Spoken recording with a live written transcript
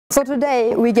So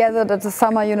today we gathered at the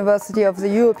Summer University of the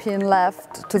European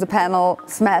Left to the panel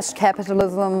Smash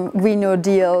Capitalism, Green New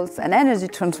Deals and Energy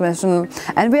Transmission,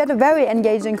 and we had a very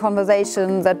engaging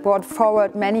conversation that brought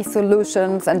forward many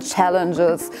solutions and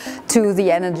challenges to the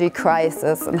energy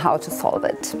crisis and how to solve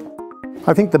it.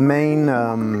 I think the main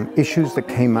issues that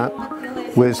came up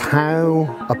was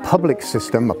how a public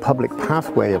system, a public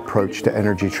pathway approach to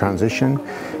energy transition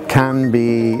can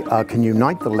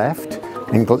unite the left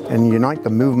and unite the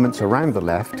movements around the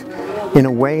left in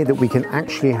a way that we can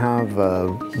actually have a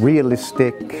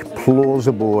realistic,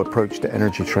 plausible approach to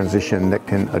energy transition that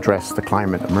can address the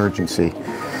climate emergency.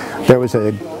 There was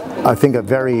I think a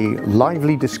very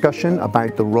lively discussion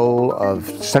about the role of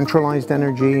centralized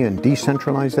energy and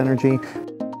decentralized energy.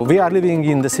 We are living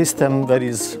in the system that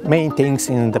is main things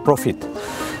in the profit.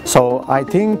 So I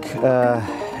think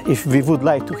if we would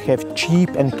like to have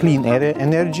cheap and clean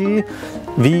energy,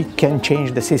 we can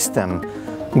change the system.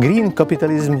 Green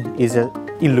capitalism is an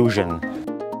illusion.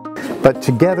 But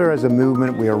together as a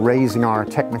movement, we are raising our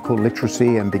technical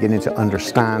literacy and beginning to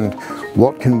understand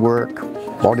what can work,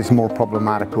 what is more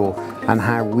problematical, and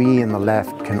how we in the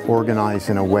left can organize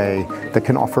in a way that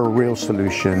can offer a real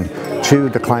solution to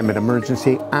the climate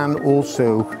emergency and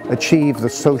also achieve the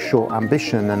social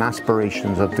ambition and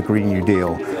aspirations of the Green New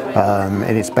Deal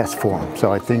in its best form.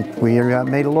 So I think we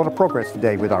made a lot of progress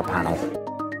today with our panel.